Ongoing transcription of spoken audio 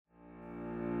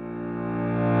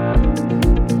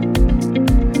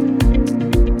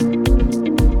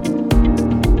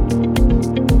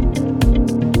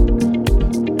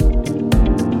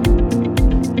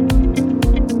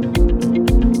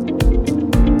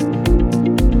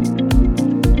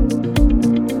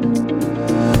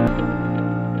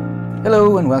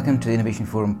welcome to the Innovation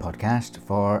Forum podcast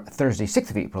for Thursday 6th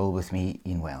of April with me,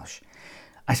 Ian Welsh.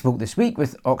 I spoke this week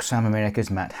with Oxfam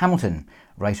America's Matt Hamilton,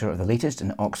 writer of the latest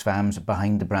in Oxfam's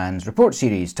Behind the Brands report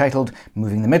series titled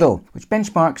Moving the Middle, which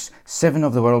benchmarks 7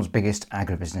 of the world's biggest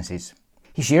agribusinesses.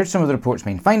 He shared some of the report's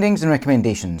main findings and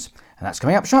recommendations, and that's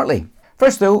coming up shortly.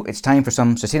 First though, it's time for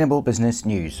some sustainable business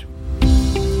news.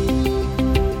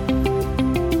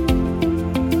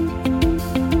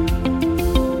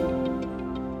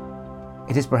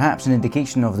 It is perhaps an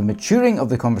indication of the maturing of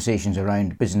the conversations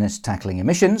around business tackling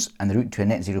emissions and the route to a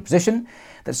net zero position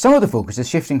that some of the focus is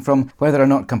shifting from whether or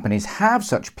not companies have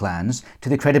such plans to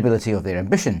the credibility of their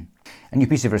ambition. A new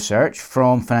piece of research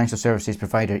from financial services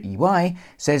provider EY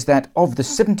says that of the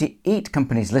 78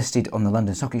 companies listed on the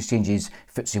London Stock Exchange's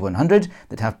FTSE 100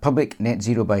 that have public net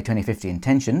zero by 2050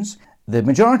 intentions, the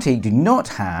majority do not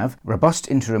have robust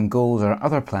interim goals or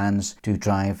other plans to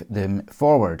drive them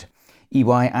forward.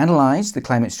 EY analysed the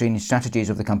climate change strategies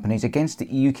of the companies against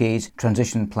the UK's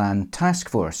Transition Plan Task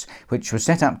Force, which was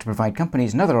set up to provide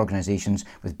companies and other organisations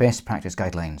with best practice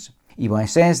guidelines. EY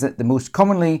says that the most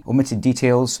commonly omitted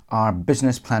details are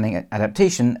business planning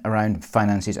adaptation around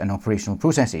finances and operational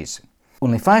processes.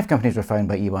 Only 5 companies were found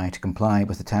by EY to comply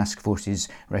with the task force's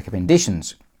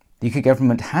recommendations. The UK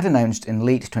government had announced in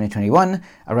late 2021,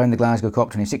 around the Glasgow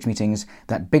COP26 meetings,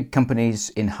 that big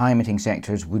companies in high-emitting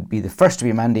sectors would be the first to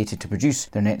be mandated to produce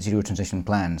their net zero transition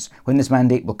plans. When this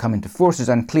mandate will come into force is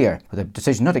unclear, with a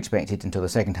decision not expected until the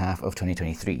second half of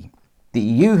 2023. The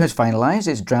EU has finalised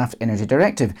its draft energy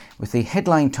directive, with the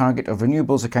headline target of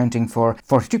renewables accounting for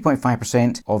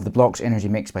 42.5% of the bloc's energy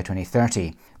mix by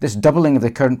 2030. This doubling of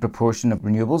the current proportion of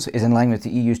renewables is in line with the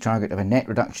EU's target of a net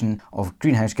reduction of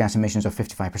greenhouse gas emissions of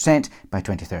 55% by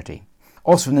 2030.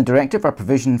 Also in the directive are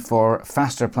provision for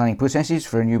faster planning processes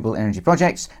for renewable energy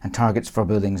projects and targets for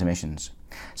buildings emissions.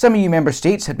 Some EU member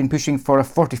states had been pushing for a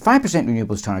 45%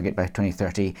 renewables target by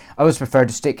 2030. Others preferred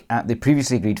to stick at the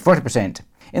previously agreed 40%.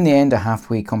 In the end, a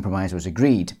halfway compromise was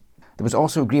agreed. There was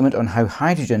also agreement on how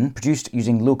hydrogen produced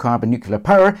using low-carbon nuclear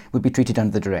power would be treated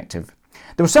under the directive.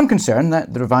 There was some concern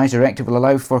that the revised directive will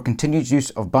allow for continued use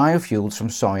of biofuels from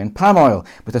soy and palm oil,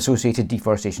 with associated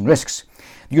deforestation risks.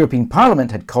 The European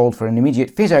Parliament had called for an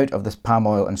immediate phase-out of the palm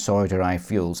oil and soy-derived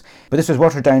fuels, but this was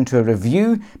watered down to a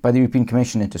review by the European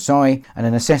Commission into soy and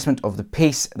an assessment of the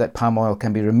pace that palm oil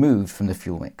can be removed from the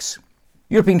fuel mix.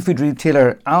 European food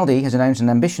retailer Aldi has announced an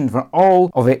ambition for all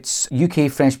of its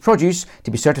UK fresh produce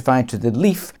to be certified to the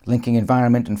LEAF, Linking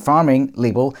Environment and Farming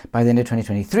label, by the end of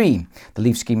 2023. The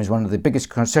LEAF scheme is one of the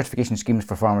biggest certification schemes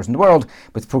for farmers in the world,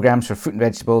 with programmes for fruit and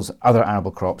vegetables, other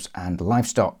arable crops and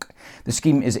livestock. The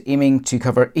scheme is aiming to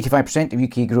cover 85% of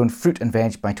UK grown fruit and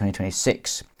veg by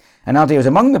 2026. And Aldi was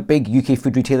among the big UK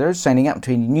food retailers signing up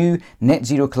to a new net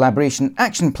zero collaboration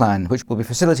action plan, which will be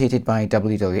facilitated by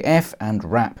WWF and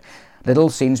WRAP.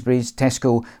 Lidl, Sainsbury's,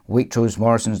 Tesco, Waitrose,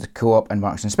 Morrisons, the Co-op and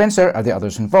Marks & Spencer are the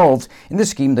others involved in the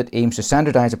scheme that aims to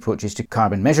standardise approaches to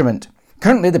carbon measurement.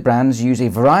 Currently, the brands use a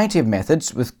variety of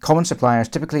methods, with common suppliers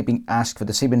typically being asked for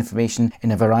the same information in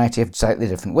a variety of slightly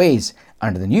different ways.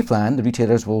 Under the new plan, the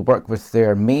retailers will work with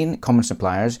their main common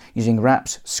suppliers using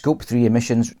WRAP's Scope 3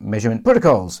 emissions measurement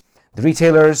protocols. The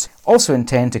retailers also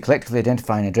intend to collectively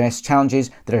identify and address challenges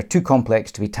that are too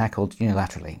complex to be tackled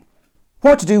unilaterally.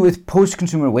 What to do with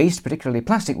post-consumer waste, particularly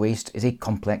plastic waste, is a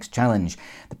complex challenge.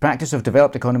 The practice of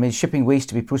developed economies shipping waste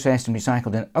to be processed and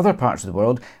recycled in other parts of the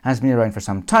world has been around for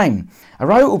some time. A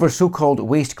row over so-called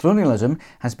waste colonialism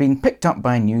has been picked up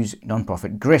by news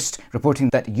non-profit Grist,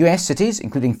 reporting that US cities,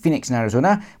 including Phoenix in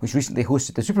Arizona, which recently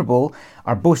hosted the Super Bowl,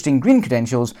 are boasting green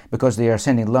credentials because they are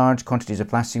sending large quantities of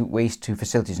plastic waste to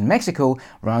facilities in Mexico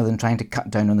rather than trying to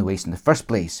cut down on the waste in the first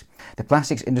place. The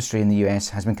plastics industry in the US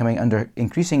has been coming under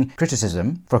increasing criticism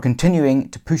for continuing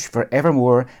to push for ever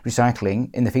more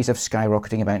recycling in the face of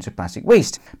skyrocketing amounts of plastic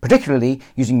waste, particularly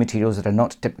using materials that are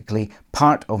not typically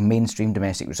part of mainstream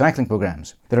domestic recycling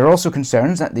programs. There are also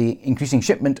concerns that the increasing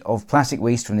shipment of plastic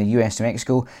waste from the US to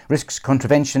Mexico risks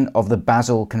contravention of the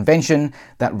Basel Convention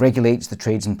that regulates the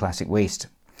trades in plastic waste.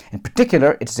 In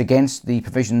particular, it is against the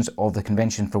provisions of the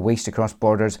Convention for Waste Across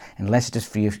Borders unless it is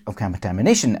free of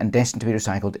contamination and destined to be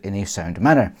recycled in a sound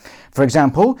manner. For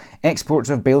example, exports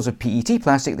of bales of PET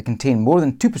plastic that contain more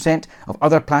than 2% of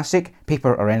other plastic,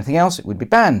 paper or anything else would be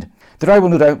banned. The row will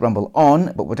no doubt rumble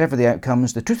on, but whatever the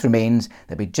outcomes, the truth remains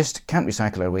that we just can't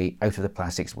recycle our way out of the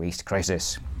plastics waste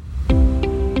crisis.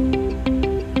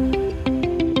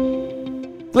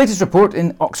 The latest report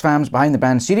in Oxfam's Behind the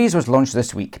Brands series was launched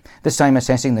this week, this time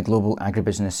assessing the global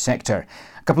agribusiness sector.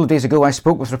 A couple of days ago I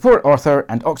spoke with report author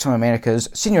and Oxfam America's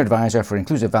Senior Advisor for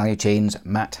Inclusive Value Chains,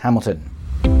 Matt Hamilton.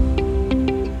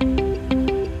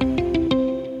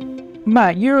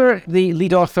 Matt, you're the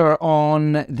lead author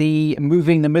on the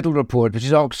Moving the Middle report, which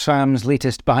is Oxfam's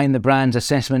latest behind the brands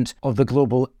assessment of the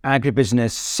global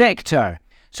agribusiness sector.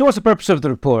 So what's the purpose of the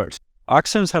report?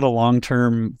 Oxfam's had a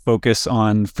long-term focus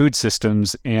on food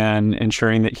systems and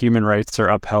ensuring that human rights are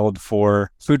upheld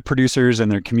for food producers and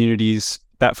their communities.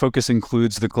 That focus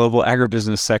includes the global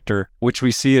agribusiness sector, which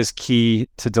we see as key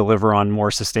to deliver on more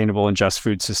sustainable and just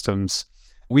food systems.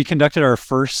 We conducted our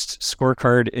first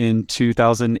scorecard in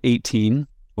 2018.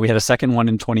 We had a second one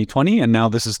in 2020, and now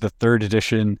this is the third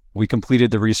edition. We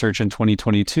completed the research in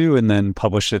 2022 and then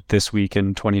published it this week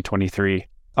in 2023.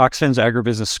 Oxfam's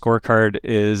agribusiness scorecard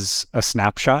is a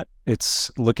snapshot. It's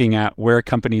looking at where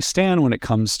companies stand when it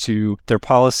comes to their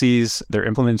policies, their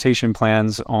implementation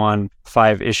plans on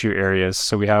 5 issue areas.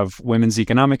 So we have women's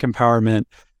economic empowerment,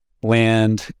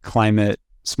 land, climate,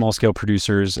 small-scale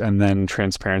producers, and then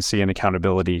transparency and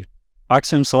accountability.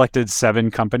 Oxfam selected 7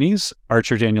 companies: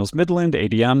 Archer Daniels Midland,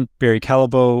 ADM, Barry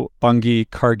Callebaut, Bunge,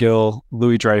 Cargill,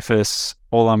 Louis Dreyfus,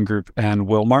 Olam Group, and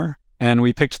Wilmar. And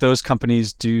we picked those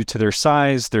companies due to their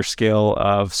size, their scale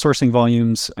of sourcing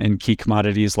volumes, and key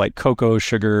commodities like cocoa,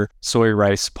 sugar, soy,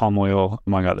 rice, palm oil,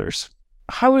 among others.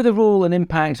 How are the role and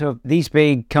impact of these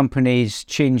big companies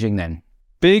changing then?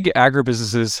 Big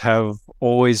agribusinesses have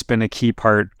always been a key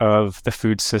part of the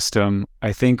food system.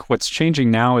 I think what's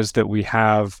changing now is that we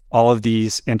have all of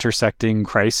these intersecting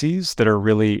crises that are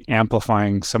really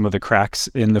amplifying some of the cracks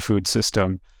in the food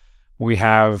system. We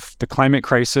have the climate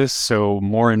crisis, so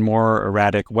more and more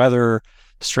erratic weather,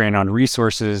 strain on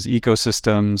resources,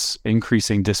 ecosystems,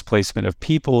 increasing displacement of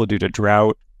people due to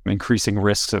drought, increasing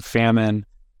risks of famine.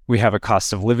 We have a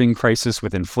cost of living crisis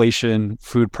with inflation.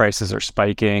 Food prices are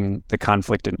spiking. The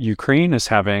conflict in Ukraine is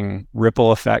having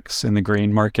ripple effects in the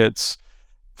grain markets.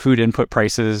 Food input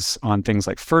prices on things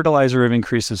like fertilizer have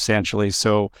increased substantially.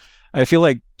 So I feel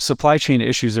like supply chain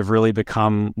issues have really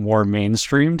become more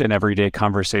mainstreamed in everyday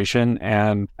conversation.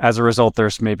 And as a result,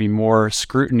 there's maybe more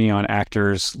scrutiny on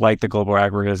actors like the global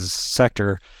agribusiness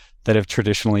sector that have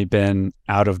traditionally been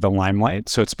out of the limelight.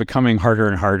 So it's becoming harder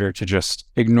and harder to just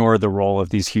ignore the role of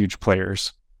these huge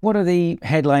players. What are the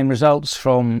headline results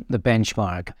from the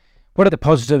benchmark? What are the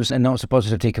positives and not so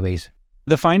positive takeaways?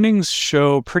 The findings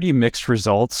show pretty mixed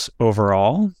results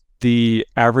overall. The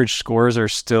average scores are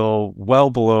still well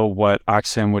below what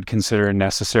Oxfam would consider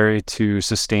necessary to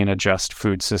sustain a just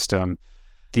food system.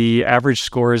 The average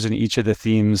scores in each of the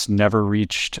themes never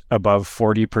reached above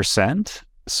 40%,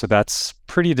 so that's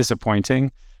pretty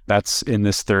disappointing. That's in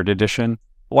this third edition.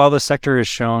 While the sector has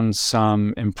shown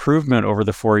some improvement over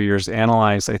the 4 years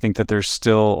analyzed, I think that there's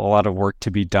still a lot of work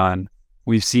to be done.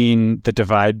 We've seen the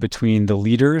divide between the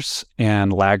leaders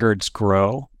and laggards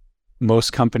grow.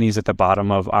 Most companies at the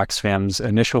bottom of Oxfam's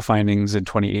initial findings in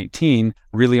 2018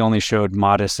 really only showed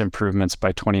modest improvements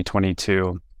by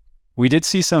 2022. We did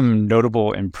see some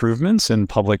notable improvements in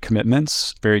public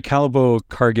commitments. Barry Callebaut,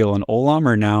 Cargill, and Olam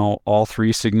are now all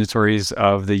 3 signatories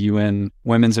of the UN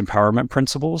Women's Empowerment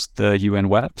Principles, the UN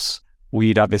WEPs.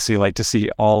 We'd obviously like to see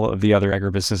all of the other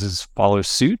agribusinesses follow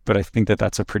suit, but I think that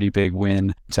that's a pretty big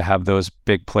win to have those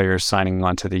big players signing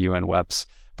on to the UN WEPs.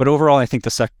 But overall, I think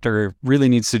the sector really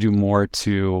needs to do more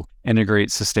to integrate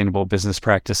sustainable business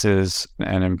practices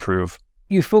and improve.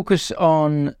 You focus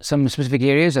on some specific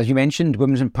areas, as you mentioned: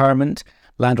 women's empowerment,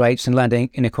 land rights and land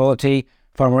inequality,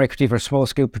 farmer equity for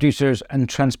small-scale producers, and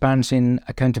transparency and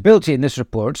accountability in this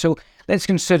report. So let's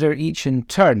consider each in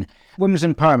turn. Women's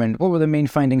empowerment, what were the main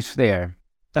findings there?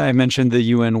 I mentioned the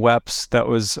UN WEPs. That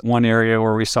was one area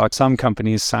where we saw some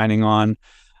companies signing on.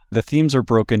 The themes are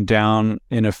broken down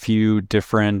in a few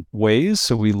different ways.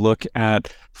 So we look at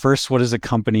first, what is a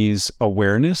company's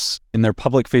awareness in their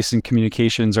public-facing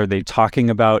communications? Are they talking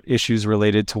about issues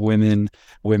related to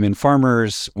women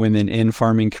farmers, women in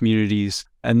farming communities?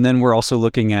 And then we're also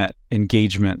looking at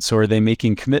engagement. So are they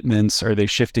making commitments? Are they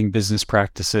shifting business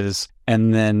practices?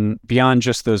 And then beyond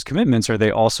just those commitments, are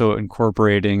they also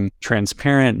incorporating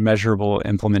transparent, measurable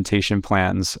implementation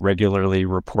plans, regularly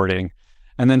reporting?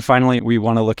 And then finally, we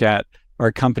want to look at,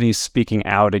 are companies speaking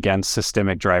out against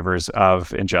systemic drivers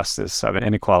of injustice, of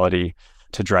inequality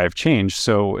to drive change?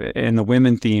 So in the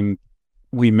women theme,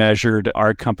 we measured,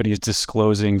 are companies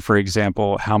disclosing, for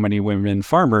example, how many women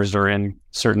farmers are in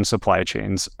certain supply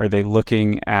chains? Are they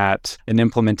looking at an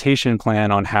implementation plan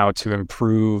on how to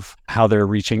improve how they're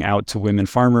reaching out to women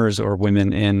farmers or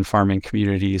women in farming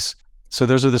communities? So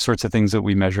those are the sorts of things that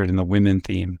we measured in the women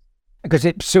theme. Because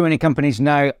so many companies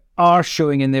now are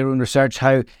showing in their own research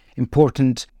how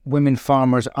important women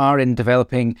farmers are in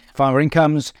developing farmer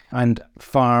incomes and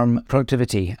farm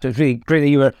productivity. So it's really great that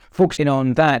you were focusing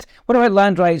on that. What about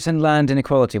land rights and land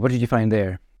inequality? What did you find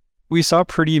there? We saw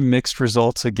pretty mixed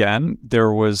results again.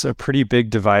 There was a pretty big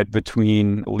divide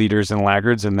between leaders and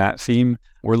laggards in that theme.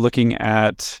 We're looking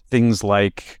at things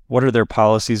like what are their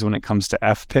policies when it comes to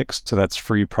FPICs, so that's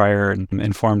free, prior, and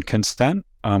informed consent.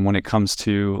 When it comes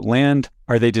to land,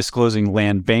 are they disclosing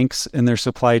land banks in their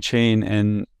supply chain?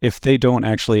 And if they don't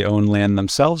actually own land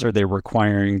themselves, are they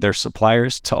requiring their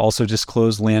suppliers to also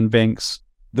disclose land banks?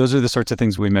 Those are the sorts of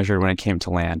things we measured when it came to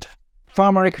land.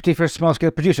 Farmer equity for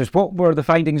small-scale producers, what were the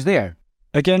findings there?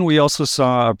 Again, we also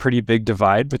saw a pretty big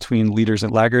divide between leaders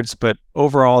and laggards, but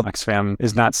overall, Oxfam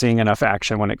is not seeing enough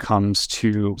action when it comes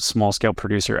to small-scale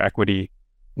producer equity.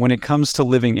 When it comes to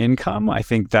living income, I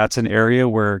think that's an area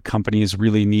where companies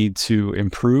really need to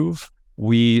improve.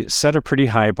 We set a pretty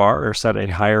high bar, or set a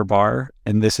higher bar.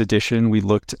 In this edition, we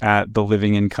looked at the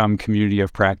Living Income Community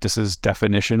of Practices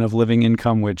definition of living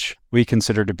income, which we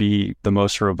consider to be the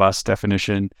most robust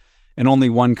definition. And only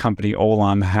one company,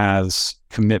 Olam, has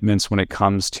commitments when it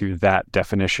comes to that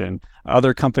definition.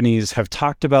 Other companies have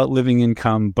talked about living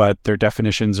income, but their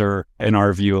definitions are, in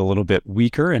our view, a little bit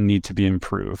weaker and need to be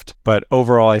improved. But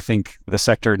overall, I think the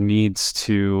sector needs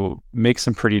to make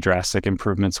some pretty drastic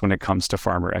improvements when it comes to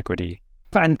farmer equity.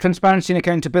 And transparency and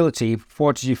accountability,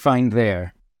 what did you find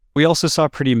there? We also saw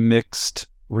pretty mixed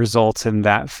results in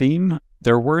that theme.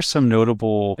 There were some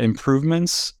notable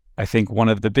improvements. I think one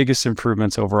of the biggest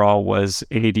improvements overall was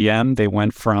ADM. They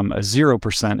went from a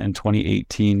 0% in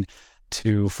 2018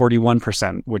 to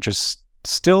 41%, which is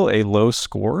still a low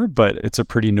score, but it's a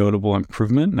pretty notable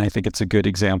improvement. And I think it's a good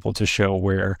example to show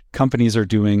where companies are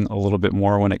doing a little bit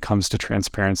more when it comes to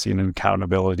transparency and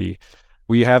accountability.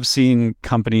 We have seen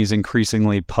companies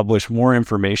increasingly publish more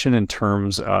information in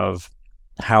terms of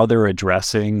how they're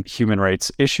addressing human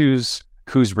rights issues,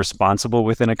 who's responsible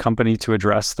within a company to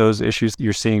address those issues.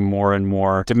 You're seeing more and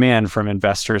more demand from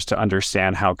investors to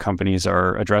understand how companies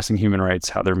are addressing human rights,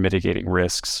 how they're mitigating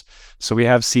risks. So we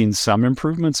have seen some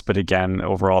improvements, but again,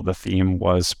 overall, the theme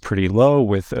was pretty low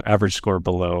with an average score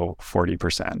below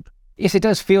 40%. Yes, it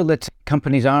does feel that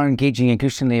companies are engaging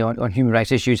increasingly on human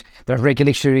rights issues. There are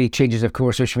regulatory changes, of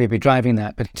course, which may be driving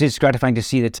that, but it is gratifying to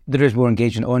see that there is more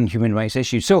engagement on human rights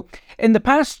issues. So in the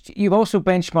past, you've also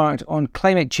benchmarked on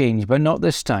climate change, but not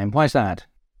this time. Why is that?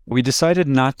 We decided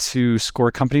not to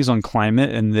score companies on climate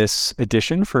in this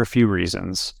edition for a few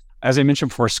reasons. As I mentioned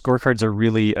before, scorecards are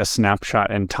really a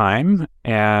snapshot in time,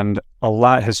 and a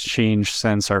lot has changed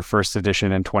since our first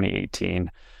edition in 2018.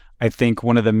 I think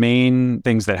one of the main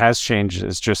things that has changed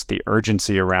is just the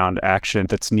urgency around action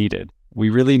that's needed.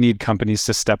 We really need companies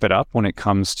to step it up when it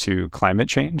comes to climate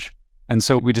change. And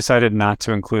so we decided not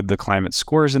to include the climate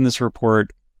scores in this report,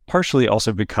 partially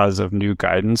also because of new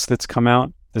guidance that's come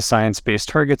out. The Science Based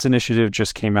Targets Initiative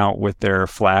just came out with their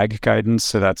FLAG guidance,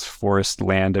 so that's forest,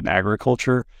 land, and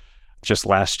agriculture, just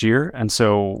last year. And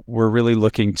so we're really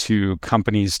looking to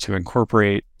companies to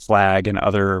incorporate FLAG and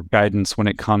other guidance when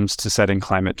it comes to setting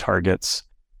climate targets.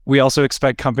 We also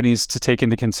expect companies to take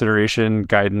into consideration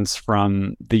guidance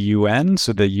from the UN.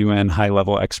 So the UN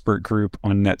High-Level Expert Group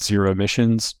on Net Zero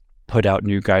Emissions put out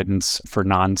new guidance for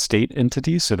non-state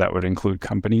entities. So that would include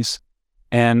companies.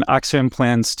 And Oxfam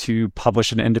plans to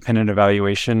publish an independent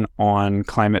evaluation on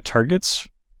climate targets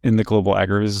in the global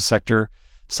agribusiness sector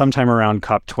sometime around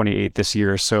COP28 this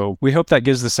year. So we hope that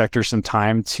gives the sector some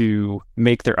time to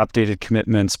make their updated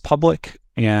commitments public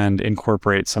and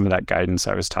incorporate some of that guidance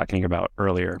I was talking about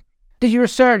earlier. Did your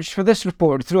research for this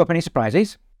report throw up any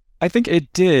surprises? I think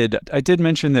it did. I did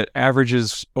mention that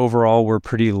averages overall were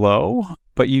pretty low,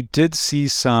 but you did see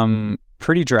some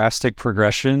pretty drastic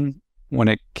progression when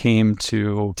it came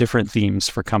to different themes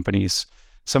for companies.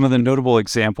 Some of the notable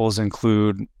examples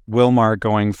include Wilmar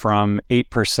going from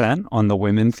 8% on the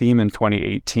women theme in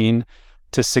 2018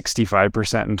 to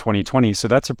 65% in 2020. So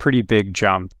that's a pretty big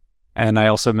jump. And I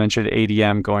also mentioned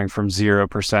ADM going from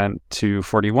 0% to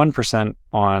 41%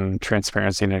 on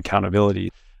transparency and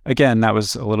accountability. Again, that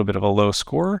was a little bit of a low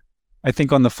score. I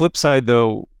think on the flip side,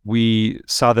 though, we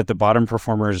saw that the bottom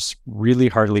performers really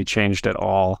hardly changed at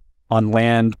all. On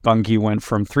land, Bunge went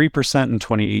from 3% in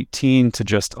 2018 to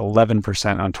just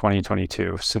 11% on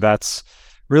 2022. So that's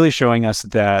really showing us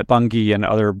that Bunge and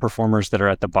other performers that are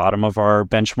at the bottom of our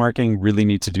benchmarking really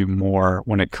need to do more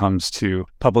when it comes to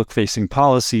public-facing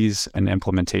policies and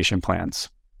implementation plans.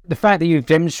 The fact that you've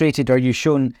demonstrated or you've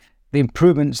shown the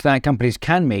improvements that companies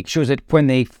can make shows that when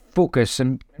they focus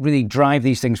and really drive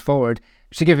these things forward,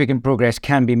 significant progress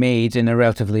can be made in a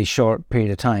relatively short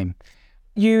period of time.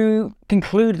 You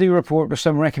conclude the report with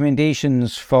some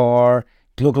recommendations for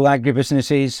global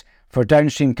agribusinesses, for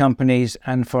downstream companies,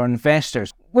 and for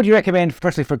investors. What do you recommend,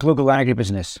 firstly, for global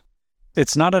agribusiness?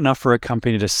 It's not enough for a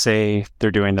company to say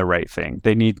they're doing the right thing.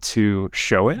 They need to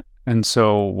show it. And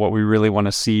so what we really want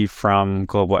to see from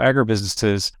global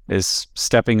agribusinesses is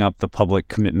stepping up the public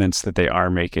commitments that they are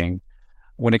making.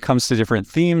 When it comes to different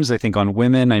themes, I think on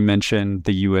women, I mentioned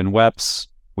the UN WEPs.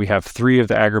 We have 3 of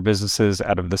the agribusinesses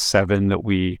out of the 7 that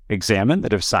we examined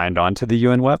that have signed on to the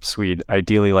UN WEPs. We'd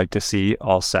ideally like to see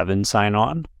all 7 sign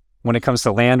on. When it comes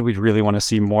to land, we'd really want to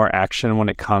see more action when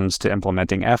it comes to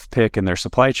implementing FPIC in their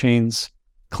supply chains.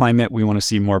 Climate, we want to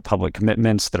see more public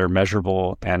commitments that are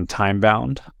measurable and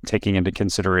time-bound, taking into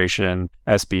consideration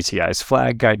SBTi's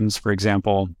flag guidance, for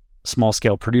example.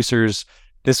 Small-scale producers,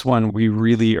 this one, we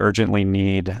really urgently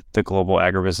need the global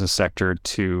agribusiness sector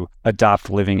to adopt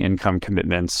living income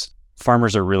commitments.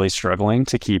 Farmers are really struggling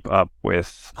to keep up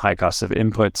with high costs of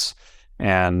inputs.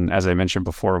 And as I mentioned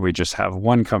before, we just have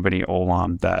one company,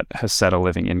 Olam, that has set a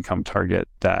living income target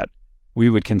that we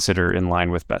would consider in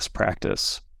line with best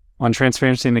practice. On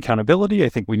transparency and accountability, I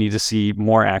think we need to see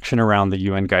more action around the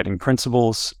UN guiding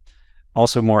principles,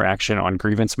 also more action on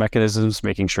grievance mechanisms,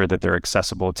 making sure that they're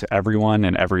accessible to everyone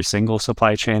in every single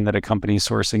supply chain that a company is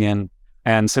sourcing in.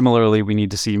 And similarly, we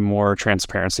need to see more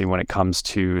transparency when it comes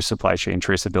to supply chain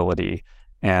traceability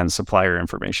and supplier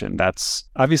information. That's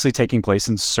obviously taking place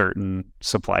in certain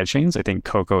supply chains. I think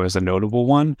cocoa is a notable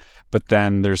one, but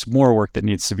then there's more work that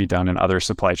needs to be done in other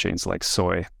supply chains like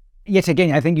soy. Yet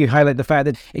again, I think you highlight the fact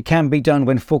that it can be done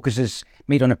when focus is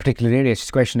made on a particular area. It's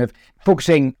a question of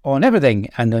focusing on everything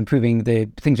and improving the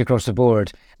things across the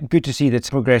board. Good to see that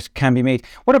progress can be made.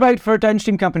 What about for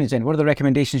downstream companies then? What are the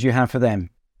recommendations you have for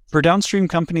them? For downstream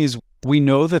companies, we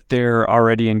know that they're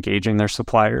already engaging their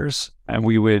suppliers, and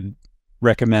we would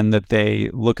recommend that they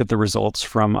look at the results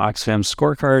from Oxfam's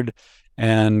scorecard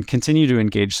and continue to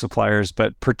engage suppliers,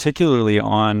 but particularly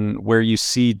on where you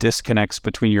see disconnects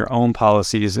between your own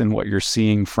policies and what you're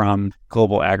seeing from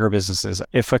global agribusinesses.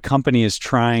 If a company is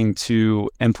trying to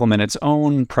implement its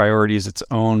own priorities, its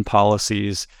own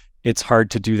policies, it's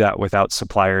hard to do that without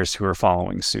suppliers who are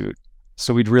following suit.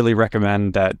 So we'd really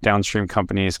recommend that downstream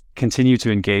companies continue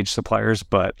to engage suppliers,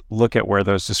 but look at where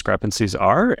those discrepancies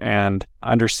are and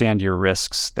understand your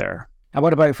risks there. And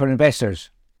what about for investors?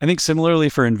 I think similarly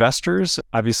for investors,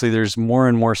 obviously there's more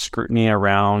and more scrutiny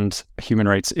around human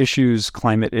rights issues,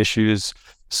 climate issues.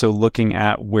 So looking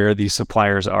at where these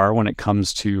suppliers are when it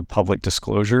comes to public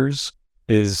disclosures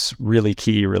is really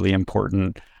key, really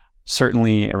important.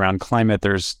 Certainly around climate,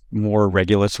 there's more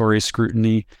regulatory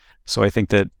scrutiny. So I think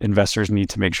that investors need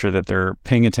to make sure that they're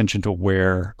paying attention to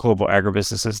where global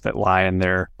agribusinesses that lie in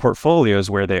their portfolios,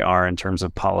 where they are in terms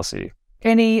of policy.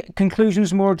 Any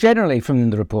conclusions more generally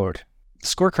from the report?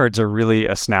 Scorecards are really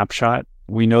a snapshot.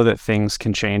 We know that things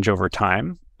can change over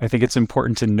time. I think it's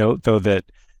important to note, though, that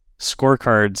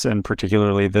scorecards, and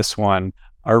particularly this one,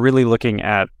 are really looking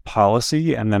at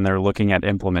policy, and then they're looking at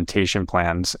implementation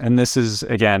plans. And this is,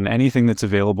 again, anything that's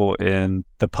available in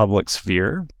the public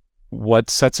sphere. What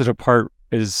sets it apart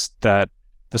is that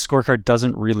the scorecard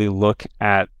doesn't really look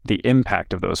at the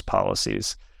impact of those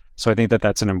policies. So I think that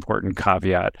that's an important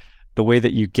caveat. The way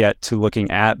that you get to looking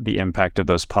at the impact of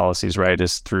those policies, right,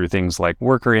 is through things like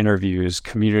worker interviews,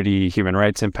 community human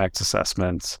rights impacts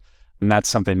assessments. And that's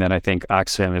something that I think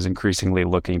Oxfam is increasingly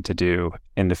looking to do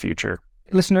in the future.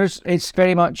 Listeners, it's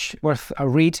very much worth a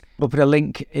read. We'll put a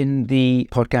link in the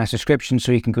podcast description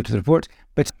so you can go to the report.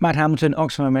 But Matt Hamilton,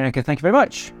 Oxfam America, thank you very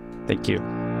much. Thank you.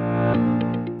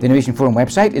 The Innovation Forum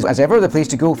website is, as ever, the place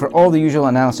to go for all the usual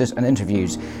analysis and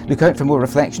interviews. Look out for more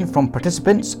reflection from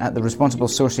participants at the Responsible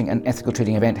Sourcing and Ethical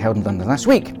Trading event held in London last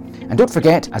week. And don't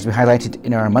forget, as we highlighted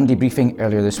in our Monday briefing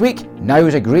earlier this week, now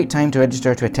is a great time to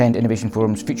register to attend Innovation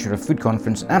Forum's Future of Food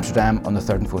conference in Amsterdam on the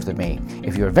 3rd and 4th of May.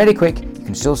 If you are very quick, you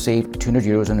can still save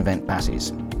 €200 on event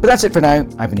passes. But that's it for now.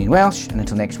 I've been Ian Welsh, and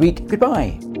until next week,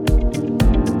 goodbye.